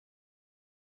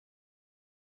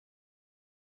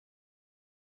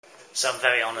So I'm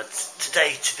very honoured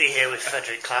today to be here with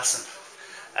Frederik Claasen.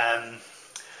 And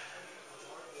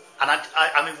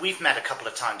I mean, we've met a couple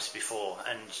of times before,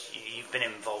 and you've been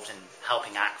involved in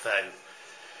helping Akvo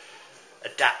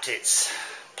adapt its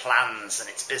plans and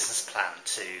its business plan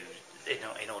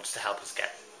in order to help us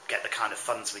get the kind of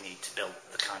funds we need to build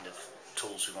the kind of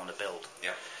tools we want to build.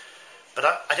 Yeah. But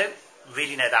I don't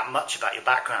really know that much about your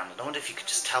background, and I wonder if you could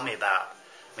just tell me about,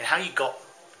 how you got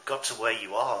to where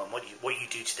you are and what you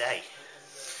do today.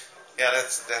 Yeah,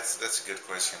 that's a good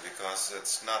question,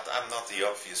 because I'm not the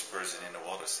obvious person in the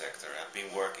water sector. I've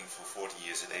been working for 40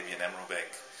 years at ABN AMRO Bank,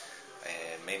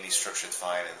 mainly structured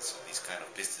finance, these kind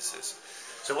of businesses.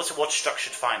 So what's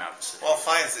structured finance? Well,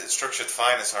 structured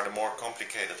finance are the more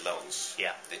complicated loans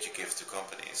that you give to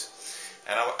companies.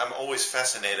 And I'm always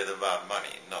fascinated about money,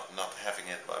 not having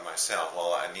it by myself.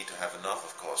 Well, I need to have enough,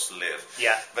 of course, to live.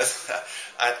 Yeah. But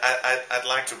I'd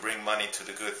like to bring money to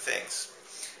the good things.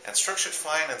 And structured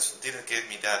finance didn't give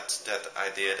me that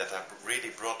idea that I really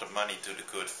brought the money to the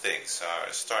good things. So I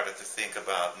started to think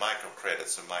about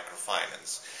microcredits and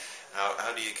microfinance.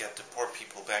 How do you get the poor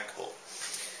people bankable?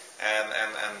 And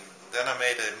then I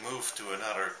made a move to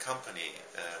another company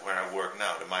where I work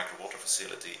now, the micro water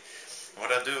facility. What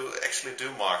I actually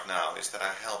do, Mark, now is that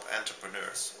I help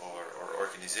entrepreneurs or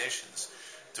organizations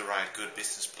to write good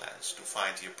business plans, to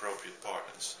find the appropriate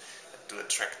partners, to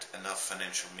attract enough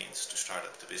financial means to start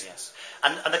up the business.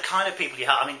 Yeah. And the kind of people you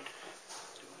have,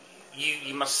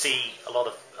 you must see a lot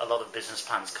of business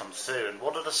plans come through. And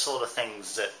what are the sort of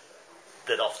things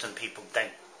that often people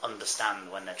don't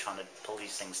understand when they're trying to pull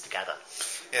these things together?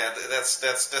 Yeah,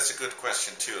 that's a good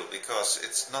question too, because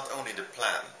it's not only the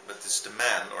plan, but it's the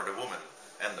man or the woman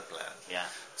and the plan. Yeah.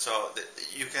 So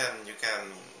you can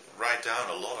write down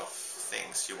a lot of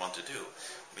things you want to do,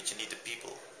 but you need the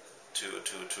people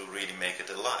to really make it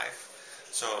alive.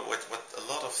 So what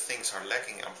a lot of things are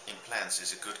lacking in plans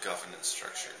is a good governance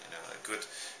structure, a good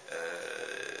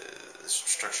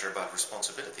structure about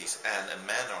responsibilities, and a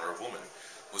man or a woman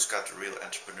who's got the real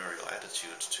entrepreneurial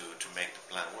attitude to make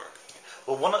the plan work.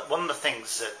 Well, one of the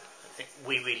things that I think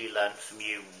we really learned from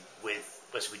you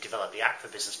as we developed the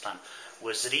Akvo business plan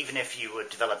was that even if you were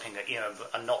developing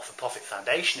a not-for-profit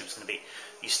foundation,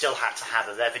 you still had to have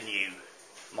a revenue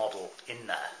model in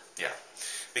there. Yeah,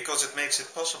 because it makes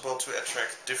it possible to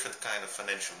attract different kind of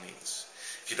financial means.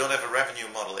 If you don't have a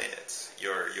revenue model in it, you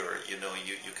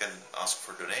can ask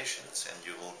for donations, and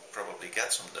you will probably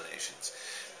get some donations.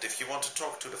 But if you want to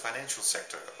talk to the financial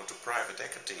sector or to private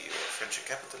equity or venture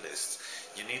capitalists,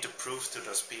 you need to prove to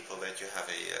those people that you have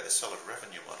a solid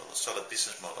revenue model, a solid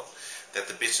business model, that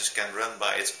the business can run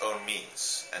by its own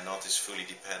means and not is fully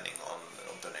depending on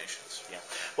donations. Yeah.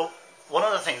 Well, one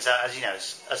of the things, as you know,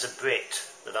 as a Brit,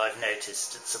 that I've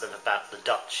noticed sort of about the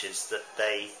Dutch is that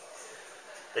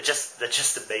they're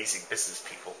just amazing business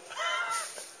people,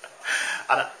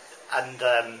 and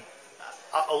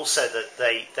also that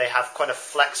they have quite a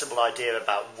flexible idea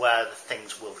about where the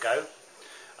things will go.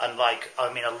 And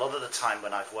a lot of the time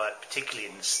when I've worked, particularly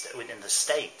in the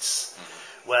States,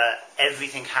 where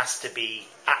everything has to be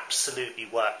absolutely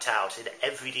worked out in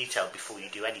every detail before you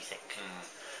do anything.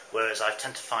 Whereas I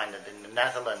tend to find that in the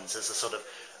Netherlands, there's a sort of,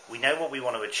 we know what we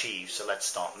want to achieve, so let's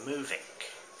start moving,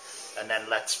 and then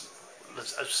let's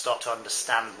start to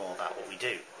understand more about what we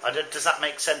do. Does that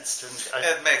make sense?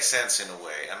 It makes sense in a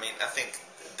way. I think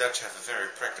Dutch have a very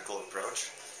practical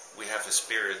approach. We have a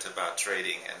spirit about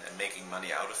trading and making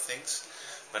money out of things.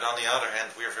 But on the other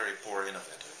hand, we are very poor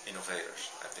innovators,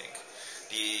 I think.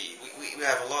 We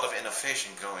have a lot of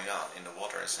innovation going on in the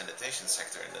water and sanitation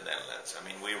sector in the Netherlands.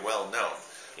 We're well known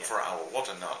for our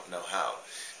water know-how.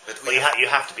 But you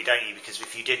have to be, don't you? Because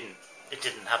if you didn't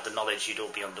have the knowledge, you'd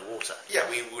all be underwater. Yeah,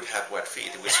 we would have wet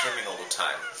feet. We're swimming all the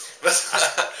time. But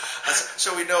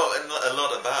so we know a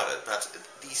lot about it. But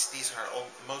these are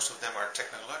most of them are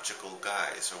technological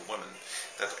guys or women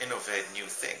that innovate new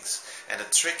things. And the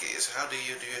trick is how do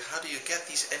you get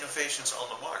these innovations on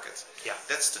the market? Yeah,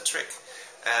 that's the trick.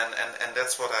 And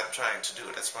that's what I'm trying to do.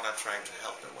 That's what I'm trying to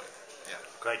help them with. Yeah.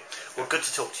 Great. Well, good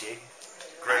to talk to you.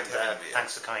 Great having you.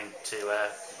 Thanks for coming to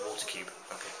Watercube.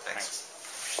 Okay. Thanks.